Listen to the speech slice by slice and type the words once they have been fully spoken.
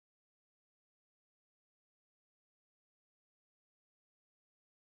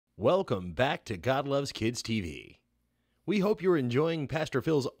Welcome back to God Loves Kids TV. We hope you're enjoying Pastor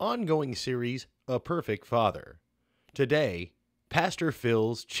Phil's ongoing series, A Perfect Father. Today, Pastor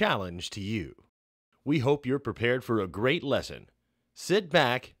Phil's challenge to you. We hope you're prepared for a great lesson. Sit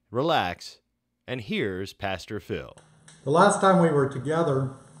back, relax, and here's Pastor Phil. The last time we were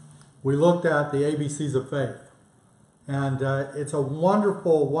together, we looked at the ABCs of faith. And it's a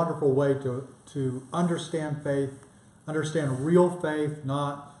wonderful, wonderful way to understand faith, understand real faith,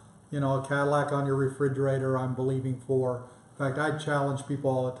 not, a Cadillac on your refrigerator I'm believing for. In fact, I challenge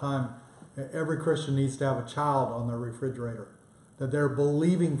people all the time. Every Christian needs to have a child on their refrigerator, that they're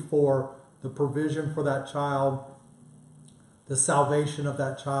believing for the provision for that child, the salvation of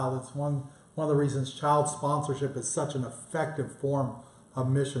that child. It's one of the reasons child sponsorship is such an effective form of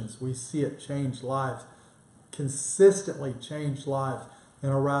missions. We see it change lives, consistently change lives in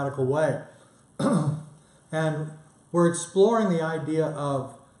a radical way. And we're exploring the idea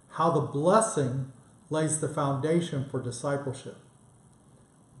of how the blessing lays the foundation for discipleship.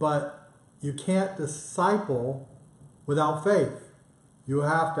 But you can't disciple without faith. You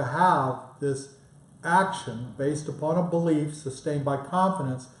have to have this action based upon a belief sustained by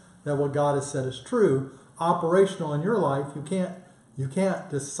confidence that what God has said is true, operational in your life. You can't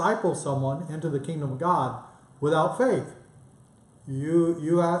disciple someone into the kingdom of God without faith.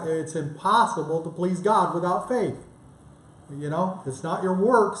 It's impossible to please God without faith. It's not your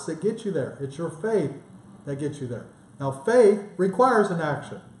works that get you there. It's your faith that gets you there. Now, faith requires an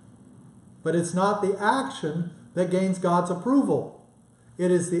action, but it's not the action that gains God's approval.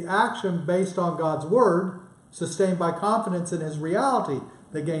 It is the action based on God's word, sustained by confidence in his reality,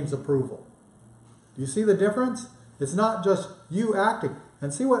 that gains approval. Do you see the difference? It's not just you acting.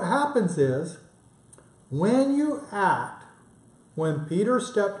 And see, what happens is, when you act, when Peter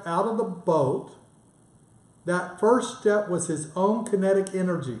stepped out of the boat, that first step was his own kinetic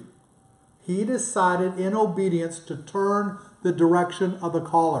energy. He decided in obedience to turn the direction of the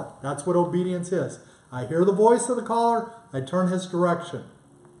caller. That's what obedience is. I hear the voice of the caller, I turn his direction.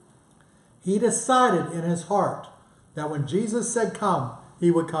 He decided in his heart that when Jesus said come,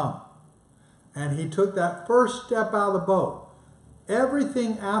 he would come. And he took that first step out of the boat.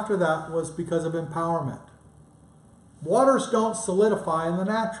 Everything after that was because of empowerment. Waters don't solidify in the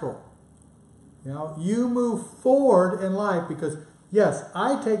natural. You move forward in life because, yes,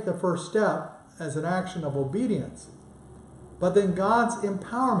 I take the first step as an action of obedience. But then God's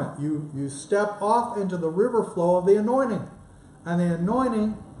empowerment, you step off into the river flow of the anointing. And the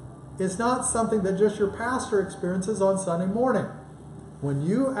anointing is not something that just your pastor experiences on Sunday morning. When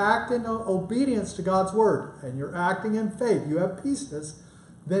you act in obedience to God's word and you're acting in faith, you have pistis,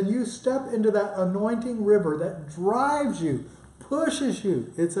 then you step into that anointing river that drives you, pushes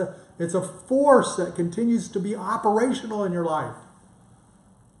you. It's a force that continues to be operational in your life.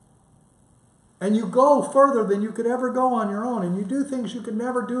 And you go further than you could ever go on your own. And you do things you could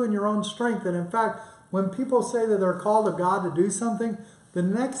never do in your own strength. And in fact, when people say that they're called of God to do something, the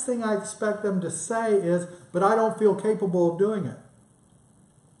next thing I expect them to say is, but I don't feel capable of doing it.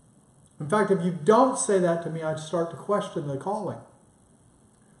 In fact, if you don't say that to me, I'd start to question the calling.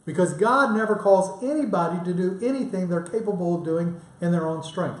 Because God never calls anybody to do anything they're capable of doing in their own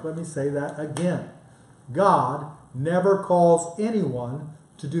strength. Let me say that again. God never calls anyone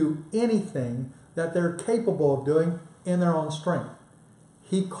to do anything that they're capable of doing in their own strength.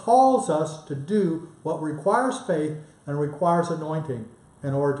 He calls us to do what requires faith and requires anointing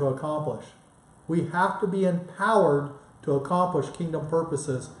in order to accomplish. We have to be empowered to accomplish kingdom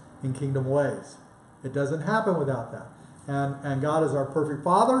purposes in kingdom ways. It doesn't happen without that. And God is our perfect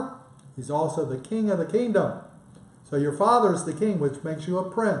Father. He's also the King of the kingdom. So your Father is the King, which makes you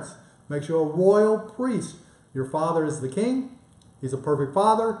a prince, makes you a royal priest. Your Father is the King. He's a perfect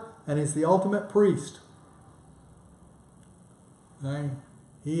Father, and he's the ultimate priest. Okay?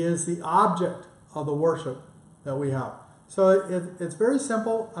 He is the object of the worship that we have. So it's very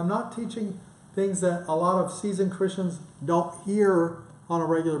simple. I'm not teaching things that a lot of seasoned Christians don't hear on a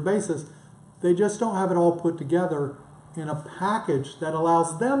regular basis. They just don't have it all put together in a package that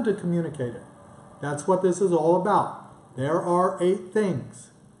allows them to communicate it. That's what this is all about. There are 8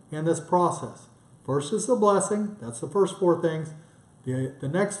 things in this process. First is the blessing. That's the first 4 things. The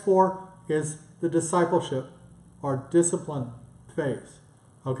next 4 is the discipleship or discipline phase.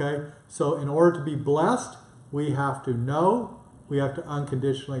 Okay? So in order to be blessed, we have to know, we have to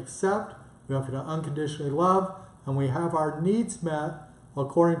unconditionally accept, we have to unconditionally love, and we have our needs met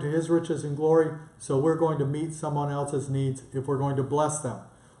according to his riches and glory, so we're going to meet someone else's needs if we're going to bless them.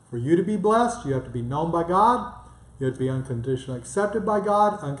 For you to be blessed, you have to be known by God, you have to be unconditionally accepted by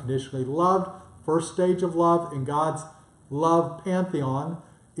God, unconditionally loved, first stage of love in God's love pantheon,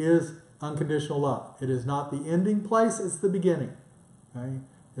 is unconditional love. It is not the ending place, it's the beginning. Okay?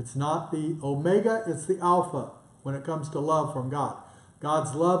 It's not the omega, it's the alpha when it comes to love from God.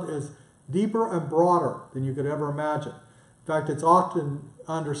 God's love is deeper and broader than you could ever imagine. In fact, it's often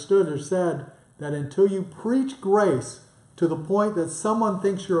understood or said that until you preach grace to the point that someone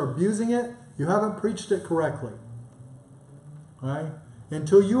thinks you're abusing it, you haven't preached it correctly. Right?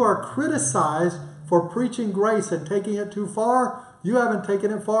 Until you are criticized for preaching grace and taking it too far, you haven't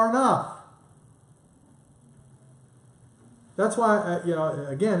taken it far enough. That's why,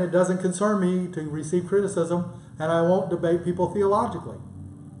 again, it doesn't concern me to receive criticism, and I won't debate people theologically.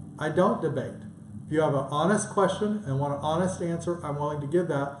 I don't debate. If you have an honest question and want an honest answer, I'm willing to give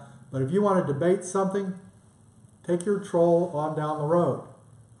that. But if you want to debate something, take your troll on down the road,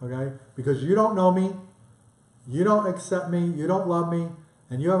 okay? Because you don't know me, you don't accept me, you don't love me,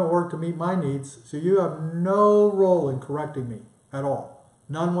 and you haven't worked to meet my needs, so you have no role in correcting me at all.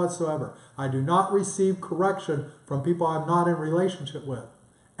 None whatsoever. I do not receive correction from people I'm not in relationship with,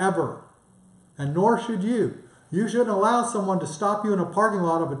 ever. And nor should you. You shouldn't allow someone to stop you in a parking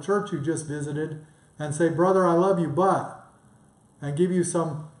lot of a church you just visited and say, brother, I love you, but, and give you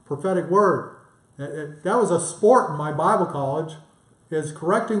some prophetic word. That was a sport in my Bible college, is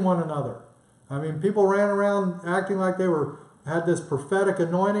correcting one another. I mean, people ran around acting like they had this prophetic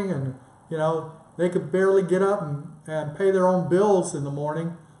anointing, and, they could barely get up and pay their own bills in the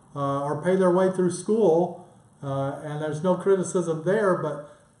morning or pay their way through school, and there's no criticism there, but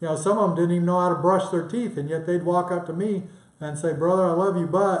some of them didn't even know how to brush their teeth, and yet they'd walk up to me and say, brother, I love you,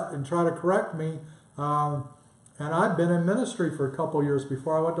 but, and try to correct me. And I'd been in ministry for a couple years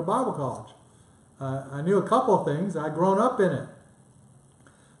before I went to Bible college. I knew a couple of things. I'd grown up in it.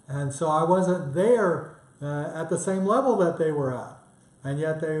 And so I wasn't there at the same level that they were at. And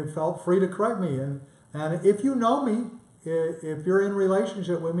yet they felt free to correct me. And if you know me, if you're in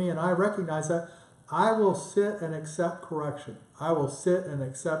relationship with me and I recognize that, I will sit and accept correction. I will sit and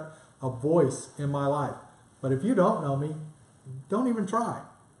accept a voice in my life. But if you don't know me, don't even try.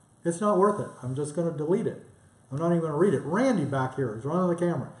 It's not worth it. I'm just going to delete it. I'm not even going to read it. Randy back here is running the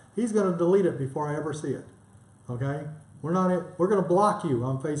camera. He's going to delete it before I ever see it. Okay? We're going to block you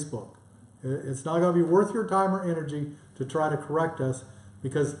on Facebook. It's not going to be worth your time or energy to try to correct us,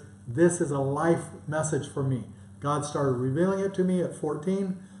 because this is a life message for me. God started revealing it to me at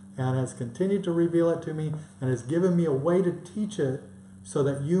 14 and has continued to reveal it to me and has given me a way to teach it so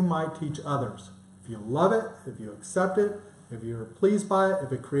that you might teach others. If you love it, if you accept it, if you're pleased by it,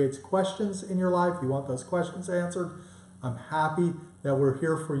 if it creates questions in your life, you want those questions answered, I'm happy that we're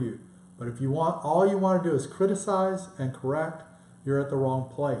here for you. But if all you want to do is criticize and correct, you're at the wrong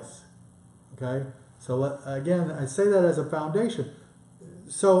place. Okay? So again, I say that as a foundation.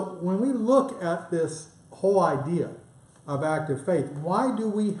 So when we look at this whole idea of active faith, why do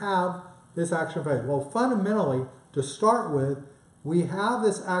we have this action of faith? Well, fundamentally, to start with, we have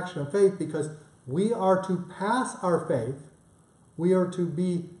this action of faith because we are to pass our faith. We are to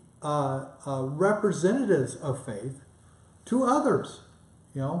be representatives of faith to others.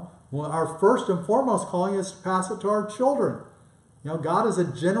 Our first and foremost calling is to pass it to our children. God is a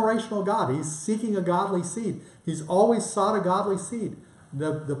generational God. He's seeking a godly seed. He's always sought a godly seed.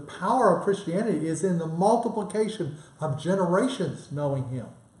 The power of Christianity is in the multiplication of generations knowing Him.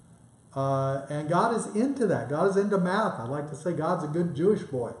 And God is into that. God is into math. I like to say God's a good Jewish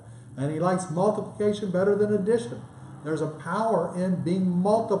boy. And He likes multiplication better than addition. There's a power in being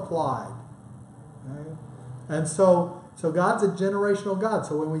multiplied. Okay? And so God's a generational God.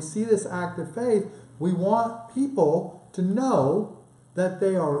 So when we see this act of faith, we want people to know that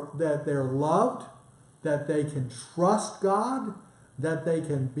they're loved, that they can trust God, that they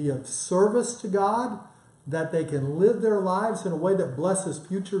can be of service to God, that they can live their lives in a way that blesses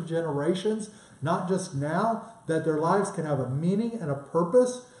future generations, not just now, that their lives can have a meaning and a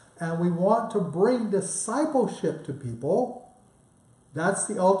purpose. And we want to bring discipleship to people. That's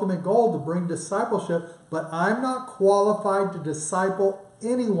the ultimate goal, to bring discipleship. But I'm not qualified to disciple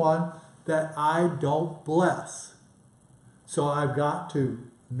anyone that I don't bless. So I've got to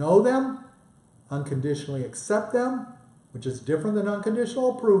know them, unconditionally accept them, which is different than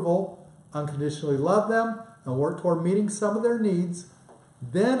unconditional approval, unconditionally love them, and work toward meeting some of their needs.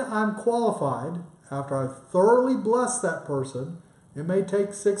 Then I'm qualified, after I've thoroughly blessed that person, it may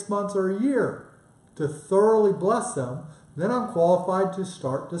take 6 months or a year to thoroughly bless them, then I'm qualified to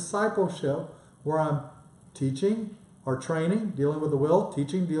start discipleship, where I'm teaching or training, dealing with the will,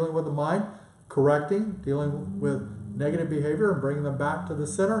 teaching, dealing with the mind, correcting, dealing with negative behavior and bringing them back to the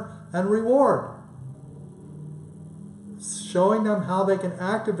center, and reward. showing them how they can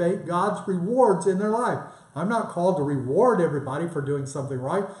activate God's rewards in their life. I'm not called to reward everybody for doing something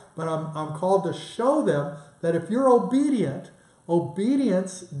right, but I'm called to show them that if you're obedient,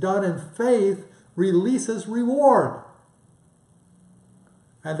 obedience done in faith releases reward.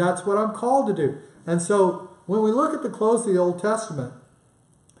 And that's what I'm called to do. And so when we look at the close of the Old Testament,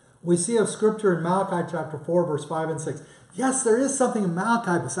 we see a scripture in Malachi chapter 4, verse 5 and 6. Yes, there is something in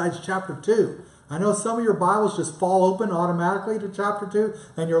Malachi besides chapter 2. I know some of your Bibles just fall open automatically to chapter 2,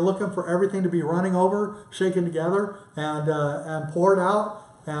 and you're looking for everything to be running over, shaken together, and poured out.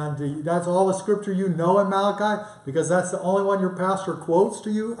 And that's all the scripture you know in Malachi, because that's the only one your pastor quotes to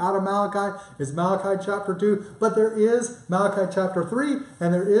you out of Malachi, is Malachi chapter 2. But there is Malachi chapter 3,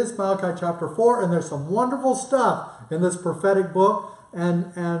 and there is Malachi chapter 4, and there's some wonderful stuff in this prophetic book.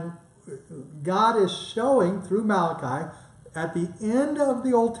 And God is showing through Malachi at the end of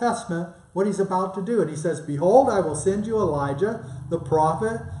the Old Testament what he's about to do. And he says, behold, I will send you Elijah, the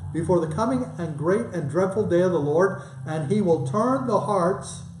prophet, before the coming and great and dreadful day of the Lord, and he will turn the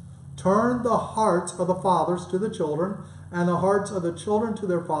hearts of the fathers to the children, and the hearts of the children to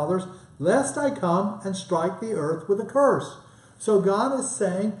their fathers, lest I come and strike the earth with a curse. So God is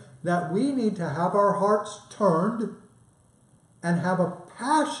saying that we need to have our hearts turned and have a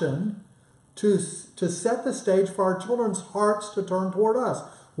passion to set the stage for our children's hearts to turn toward us.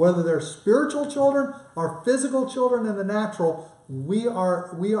 Whether they're spiritual children or physical children in the natural, we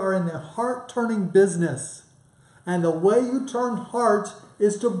are in the heart-turning business. And the way you turn hearts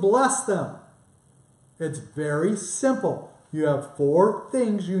is to bless them. It's very simple. You have 4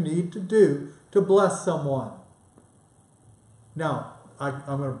 things you need to do to bless someone. Now, I'm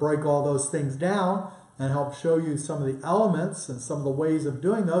going to break all those things down and help show you some of the elements and some of the ways of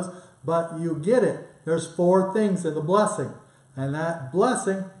doing those, but you get it. There's 4 things in the blessing. And that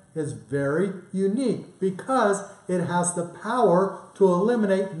blessing is very unique because it has the power to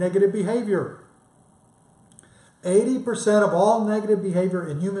eliminate negative behavior. 80% of all negative behavior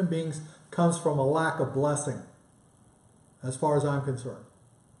in human beings comes from a lack of blessing, as far as I'm concerned.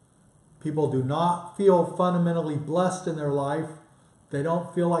 People do not feel fundamentally blessed in their life. They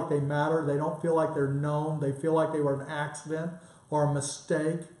don't feel like they matter. They don't feel like they're known. They feel like they were an accident or a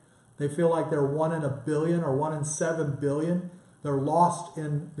mistake. They feel like they're 1 in a billion or 1 in 7 billion. They're lost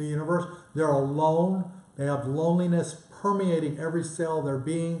in the universe. They're alone. They have loneliness permeating every cell of their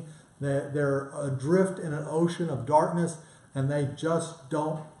being. They're adrift in an ocean of darkness, and they just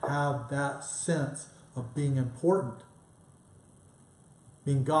don't have that sense of being important,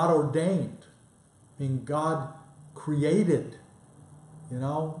 being God ordained, being God created. You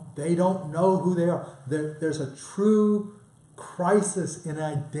know, they don't know who they are. There's a true crisis in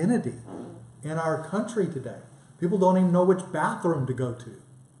identity in our country today. People don't even know which bathroom to go to.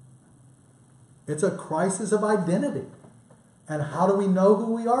 It's a crisis of identity. And how do we know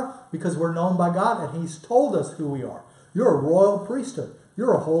who we are? Because we're known by God, and he's told us who we are. You're a royal priesthood.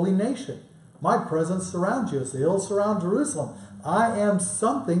 You're a holy nation. My presence surrounds you as the hills surround Jerusalem. I am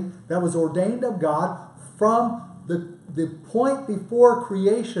something that was ordained of God from the point before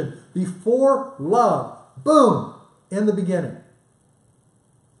creation, before love. Boom! In the beginning.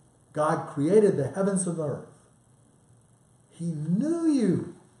 God created the heavens and the earth. He knew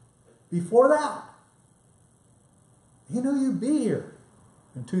you before that. He knew you'd be here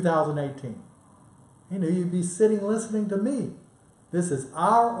in 2018. He knew you'd be sitting listening to me. This is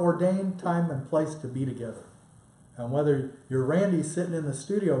our ordained time and place to be together. And whether you're Randy sitting in the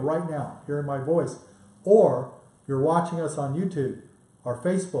studio right now, hearing my voice, or you're watching us on YouTube or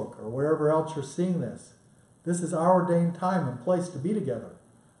Facebook or wherever else you're seeing this, this is our ordained time and place to be together.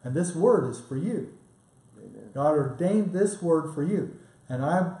 And this word is for you. God ordained this word for you. And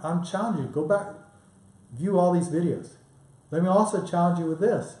I'm challenging you. Go back, view all these videos. Let me also challenge you with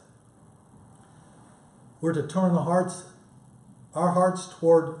this. We're to turn our hearts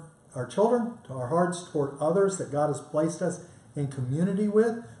toward our children, to our hearts toward others that God has placed us in community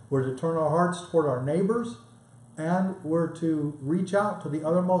with. We're to turn our hearts toward our neighbors. And we're to reach out to the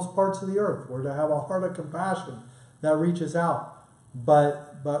othermost parts of the earth. We're to have a heart of compassion that reaches out.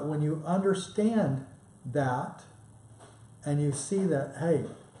 But when you understand that, and you see that, hey,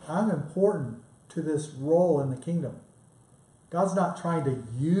 I'm important to this role in the kingdom. God's not trying to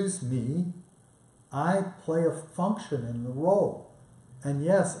use me. I play a function in the role. And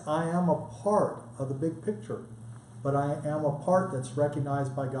yes, I am a part of the big picture, but I am a part that's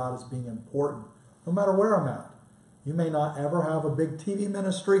recognized by God as being important, no matter where I'm at. You may not ever have a big TV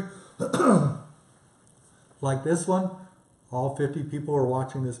ministry like this one. All 50 people are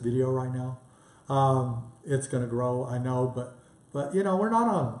watching this video right now. It's going to grow, I know, but you know, we're not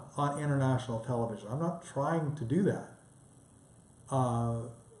on international television. I'm not trying to do that.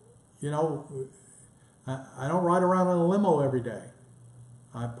 You know, I don't ride around in a limo every day.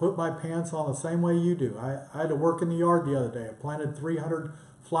 I put my pants on the same way you do. I had to work in the yard the other day. I planted 300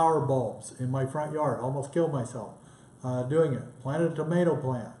 flower bulbs in my front yard. Almost killed myself doing it. Planted a tomato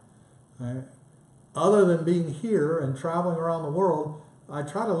plant. Other than being here and traveling around the world, I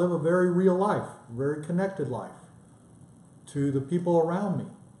try to live a very real life, a very connected life to the people around me.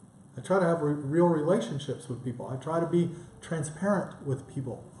 I try to have real relationships with people. I try to be transparent with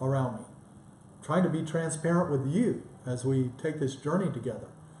people around me. I'm trying to be transparent with you as we take this journey together.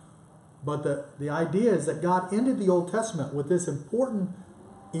 But the idea is that God ended the Old Testament with this important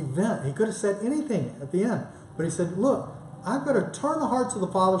event. He could have said anything at the end, but he said, look, I'm going to turn the hearts of the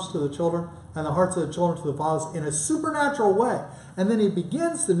fathers to the children and the hearts of the children to the fathers in a supernatural way. And then he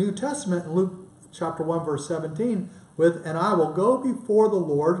begins the New Testament in Luke chapter 1, verse 17 with, and I will go before the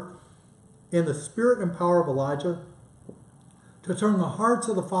Lord in the spirit and power of Elijah to turn the hearts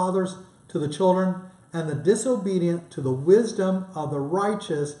of the fathers to the children and the disobedient to the wisdom of the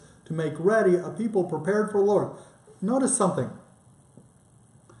righteous, to make ready a people prepared for the Lord. Notice something.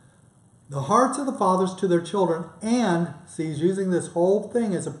 The hearts of the fathers to their children, and, see, he's using this whole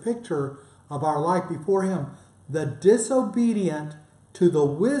thing as a picture of our life before him, the disobedient to the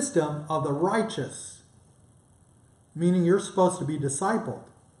wisdom of the righteous, meaning you're supposed to be discipled.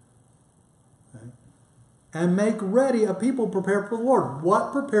 Okay? And make ready a people prepared for the Lord.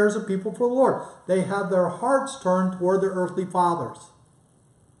 What prepares a people for the Lord? They have their hearts turned toward their earthly fathers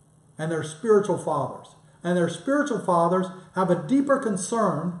and their spiritual fathers. And their spiritual fathers have a deeper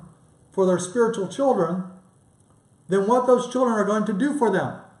concern for their spiritual children than what those children are going to do for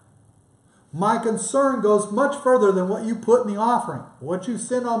them. My concern goes much further than what you put in the offering, what you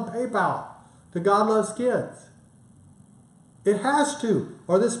send on PayPal to God Loves Kids. It has to,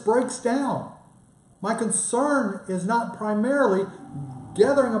 or this breaks down. My concern is not primarily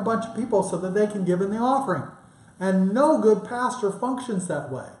gathering a bunch of people so that they can give in the offering. And no good pastor functions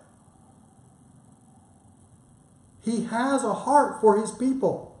that way. He has a heart for his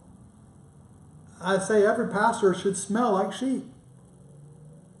people. I say every pastor should smell like sheep.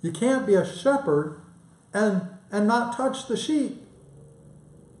 You can't be a shepherd and not touch the sheep.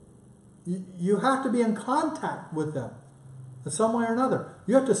 You have to be in contact with them in some way or another.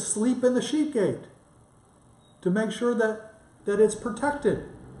 You have to sleep in the sheep gate to make sure that it's protected.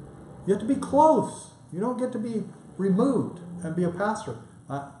 You have to be close. You don't get to be removed and be a pastor.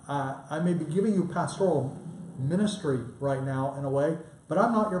 I may be giving you pastoral ministry right now in a way, but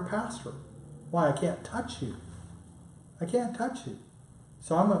I'm not your pastor. Why? I can't touch you. I can't touch you.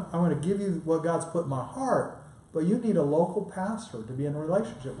 So I'm going to give you what God's put in my heart, but you need a local pastor to be in a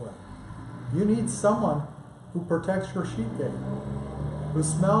relationship with. You need someone who protects your sheep gate, who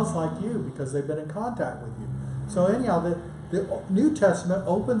smells like you because they've been in contact with you. So anyhow, the New Testament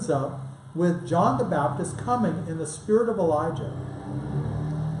opens up with John the Baptist coming in the spirit of Elijah.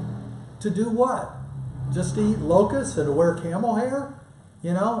 To do what? Just to eat locusts and to wear camel hair?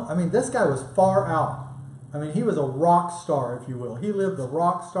 You know, I mean, this guy was far out. I mean, he was a rock star, if you will. He lived the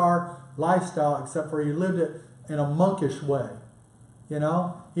rock star lifestyle, except for he lived it in a monkish way. You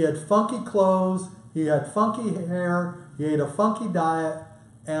know, he had funky clothes, he had funky hair, he ate a funky diet,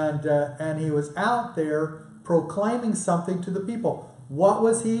 and he was out there proclaiming something to the people. What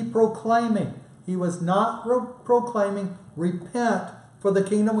was he proclaiming? He was not proclaiming, repent, for the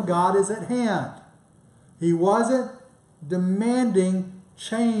kingdom of God is at hand. He wasn't demanding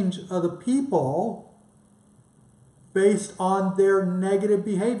change of the people based on their negative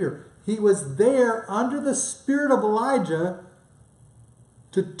behavior. He was there under the spirit of Elijah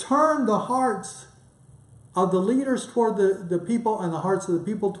to turn the hearts of the leaders toward the people and the hearts of the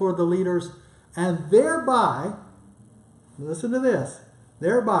people toward the leaders, and thereby, listen to this,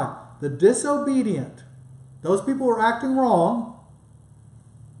 thereby the disobedient, those people who are acting wrong,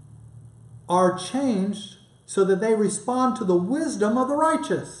 are changed so that they respond to the wisdom of the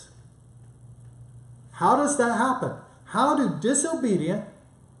righteous. How does that happen? How do disobedient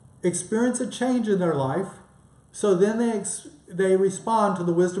experience a change in their life so then they respond to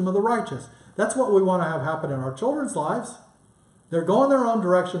the wisdom of the righteous? That's what we want to have happen in our children's lives. They're going their own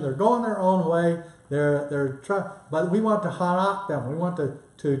direction. They're going their own way. But we want to hanak them. We want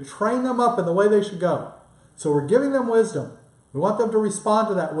to train them up in the way they should go. So we're giving them wisdom. We want them to respond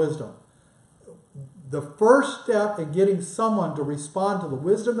to that wisdom. The first step in getting someone to respond to the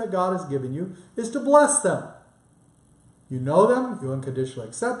wisdom that God has given you is to bless them. You know them, you unconditionally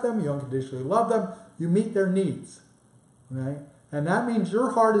accept them, you unconditionally love them, you meet their needs. Okay? And that means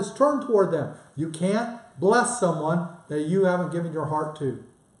your heart is turned toward them. You can't bless someone that you haven't given your heart to.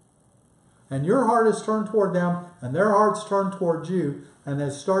 and your heart is turned toward them, and their heart's turned towards you, and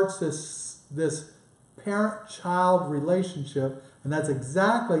it starts this parent-child relationship, and that's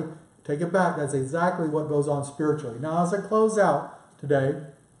exactly, take it back, that's exactly what goes on spiritually. Now, as I close out today,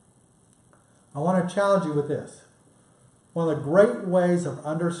 I want to challenge you with this. One of the great ways of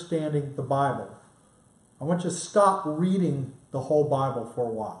understanding the Bible, I want you to stop reading the whole Bible for a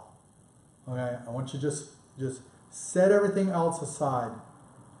while. Okay? I want you to just set everything else aside.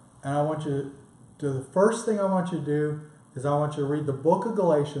 And I want you to, the first thing I want you to do is I want you to read the book of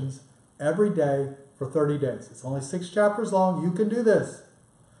Galatians every day for 30 days. It's only 6 chapters long. You can do this.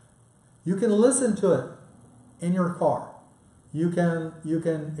 You can listen to it in your car. You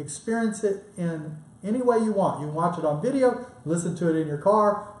can experience it in any way you want. You can watch it on video, listen to it in your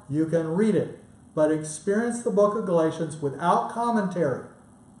car, you can read it. But experience the book of Galatians without commentary.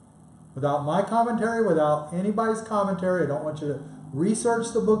 Without my commentary, without anybody's commentary. I don't want you to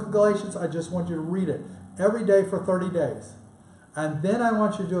research the book of Galatians. I just want you to read it every day for 30 days. And then I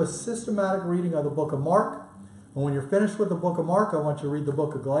want you to do a systematic reading of the book of Mark. And when you're finished with the book of Mark, I want you to read the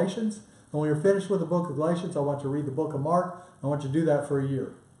book of Galatians. And when you're finished with the book of Galatians, I want you to read the book of Mark. I want you to do that for a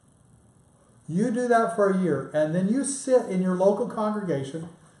year. You do that for a year, and then you sit in your local congregation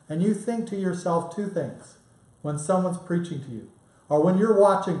and you think to yourself 2 things when someone's preaching to you, or when you're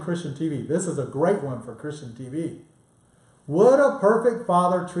watching Christian TV. This is a great one for Christian TV. Would a perfect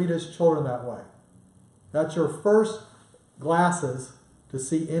father treat his children that way? That's your first glasses to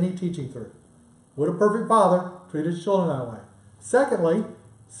see any teaching through. Would a perfect father treat his children that way? Secondly,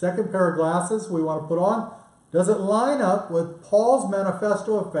 second pair of glasses we want to put on, does it line up with Paul's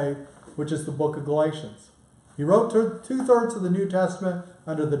manifesto of faith, which is the book of Galatians? He wrote 2/3 of the New Testament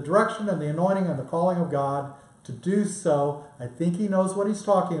under the direction and the anointing and the calling of God to do so. I think he knows what he's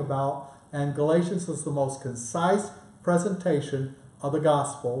talking about, and Galatians is the most concise presentation of the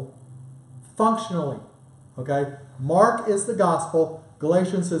gospel functionally. Okay? Mark is the gospel,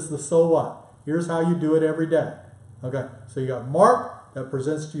 Galatians is the so what. Here's how you do it every day. Okay? So you got Mark that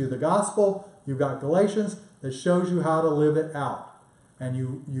presents to you the gospel, you've got Galatians that shows you how to live it out. And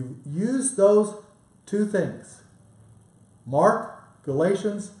you use those 2 things. Mark,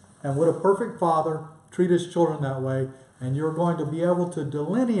 Galatians, and would a perfect father treat his children that way? And you're going to be able to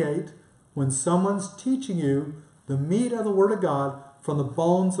delineate when someone's teaching you the meat of the Word of God from the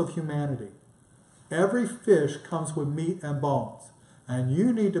bones of humanity. Every fish comes with meat and bones. And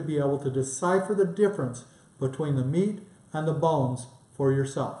you need to be able to decipher the difference between the meat and the bones for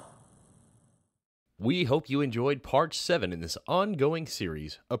yourself. We hope you enjoyed part 7 in this ongoing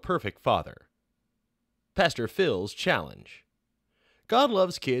series, A Perfect Father. Pastor Phil's Challenge. God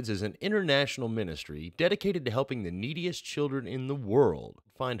Loves Kids is an international ministry dedicated to helping the neediest children in the world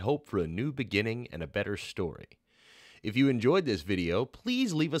find hope for a new beginning and a better story. If you enjoyed this video,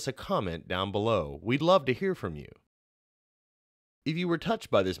 please leave us a comment down below. We'd love to hear from you. If you were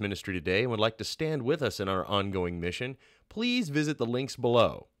touched by this ministry today and would like to stand with us in our ongoing mission, please visit the links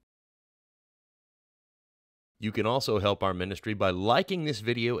below. You can also help our ministry by liking this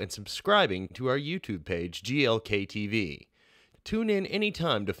video and subscribing to our YouTube page, GLK TV. Tune in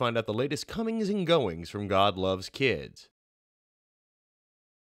anytime to find out the latest comings and goings from God Loves Kids.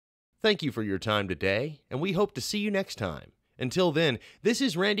 Thank you for your time today, and we hope to see you next time. Until then, this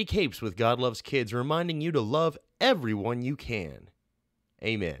is Randy Capes with God Loves Kids reminding you to love everyone you can.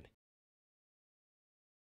 Amen.